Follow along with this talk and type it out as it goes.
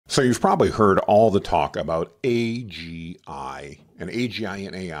So you've probably heard all the talk about AGI and AGI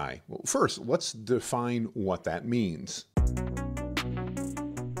and AI. Well, first, let's define what that means.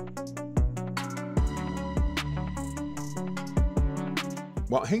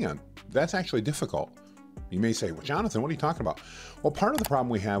 Well, hang on. That's actually difficult. You may say, well, Jonathan, what are you talking about? Well, part of the problem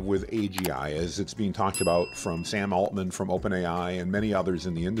we have with AGI, as it's being talked about from Sam Altman from OpenAI and many others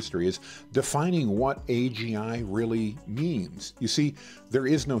in the industry, is defining what AGI really means. You see, there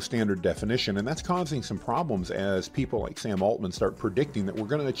is no standard definition, and that's causing some problems as people like Sam Altman start predicting that we're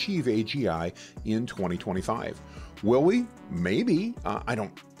going to achieve AGI in 2025. Will we? Maybe. I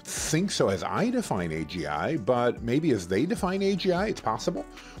don't think so as I define AGI, but maybe as they define AGI, it's possible.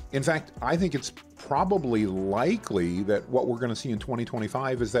 In fact, I think it's probably likely that what we're going to see in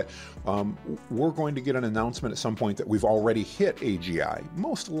 2025 is that we're going to get an announcement at some point that we've already hit AGI,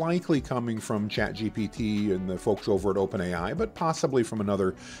 most likely coming from Chatgpt and the folks over at OpenAI, but possibly from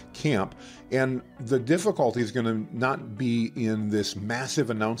another camp. And the difficulty is going to not be in this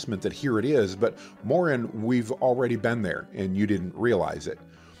massive announcement that here it is, but more in we've already been there and you didn't realize it.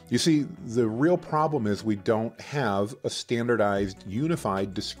 You see, the real problem is we don't have a standardized,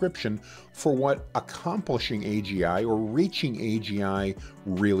 unified description for what accomplishing AGI or reaching AGI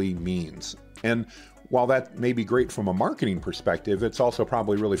really means. And while that may be great from a marketing perspective, it's also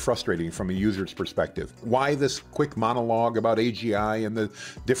probably really frustrating from a user's perspective. Why this quick monologue about AGI and the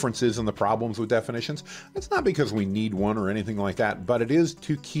differences and the problems with definitions? It's not because we need one or anything like that, but it is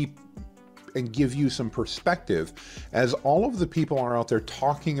to keep and give you some perspective as all of the people are out there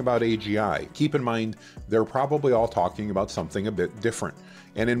talking about AGI. Keep in mind, they're probably all talking about something a bit different.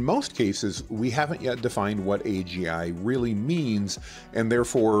 And in most cases, we haven't yet defined what AGI really means, and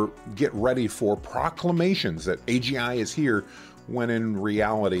therefore get ready for proclamations that AGI is here, when in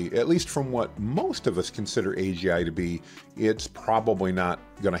reality, at least from what most of us consider AGI to be, it's probably not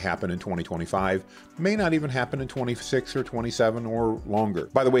going to happen in 2025, may not even happen in 26 or 27 or longer.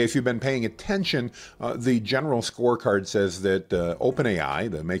 By the way, if you've been paying attention, the general scorecard says that OpenAI,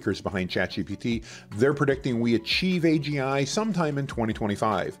 the makers behind Chatgpt, they're predicting we achieve AGI sometime in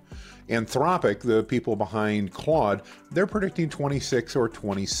 2025. Anthropic, the people behind Claude, they're predicting 26 or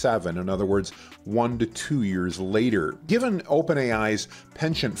 27. In other words, 1 to 2 years later. Given OpenAI's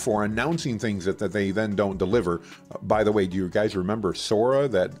penchant for announcing things that they then don't deliver, by the way, do you guys remember Sora,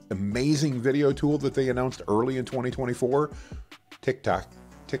 that amazing video tool that they announced early in 2024?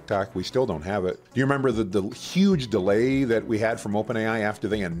 TikTok, we still don't have it. Do you remember the huge delay that we had from OpenAI after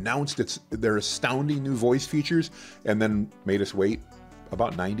they announced their astounding new voice features and then made us wait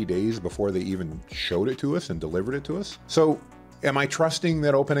about 90 days before they even showed it to us and delivered it to us? So am I trusting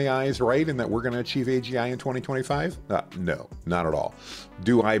that OpenAI is right and that we're going to achieve AGI in 2025? No, not at all.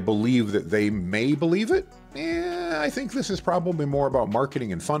 Do I believe that they may believe it? I think this is probably more about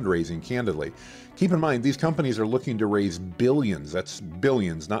marketing and fundraising, candidly. Keep in mind, these companies are looking to raise billions, that's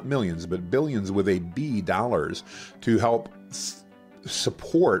billions, not millions, but billions with a B dollars to help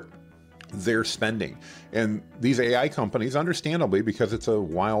support their spending. And these AI companies, understandably, because it's a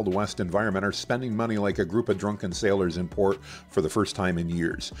Wild West environment, are spending money like a group of drunken sailors in port for the first time in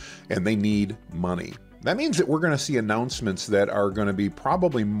years. And they need money. That means that we're going to see announcements that are going to be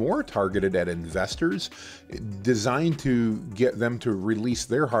probably more targeted at investors, designed to get them to release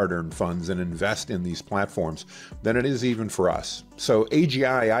their hard-earned funds and invest in these platforms, than it is even for us. So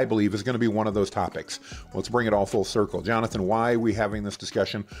AGI, I believe, is going to be one of those topics. Let's bring it all full circle. Jonathan, why are we having this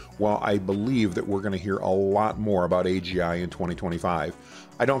discussion? Well, I believe that we're going to hear a lot more about AGI in 2025.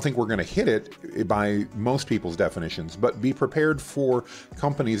 I don't think we're going to hit it by most people's definitions, but be prepared for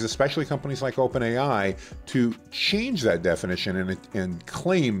companies, especially companies like OpenAI, to change that definition and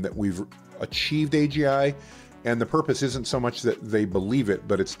claim that we've achieved AGI. And the purpose isn't so much that they believe it,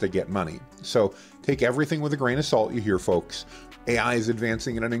 but it's to get money. So take everything with a grain of salt, you hear, folks. AI is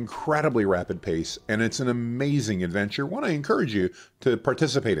advancing at an incredibly rapid pace, and it's an amazing adventure, one I encourage you to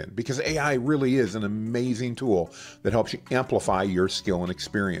participate in, because AI really is an amazing tool that helps you amplify your skill and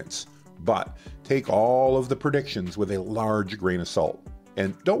experience. But take all of the predictions with a large grain of salt.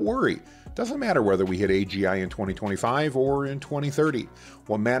 And don't worry, it doesn't matter whether we hit AGI in 2025 or in 2030.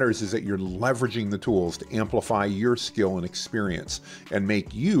 What matters is that you're leveraging the tools to amplify your skill and experience and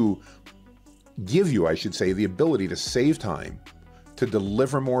give you, I should say, the ability to save time, to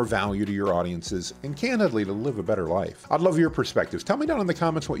deliver more value to your audiences, and candidly, to live a better life. I'd love your perspectives. Tell me down in the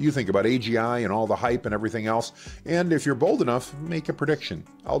comments what you think about AGI and all the hype and everything else. And if you're bold enough, make a prediction.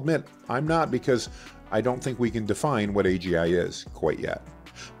 I'll admit, I'm not, because I don't think we can define what AGI is quite yet.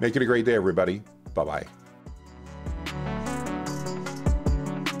 Make it a great day, everybody. Bye-bye.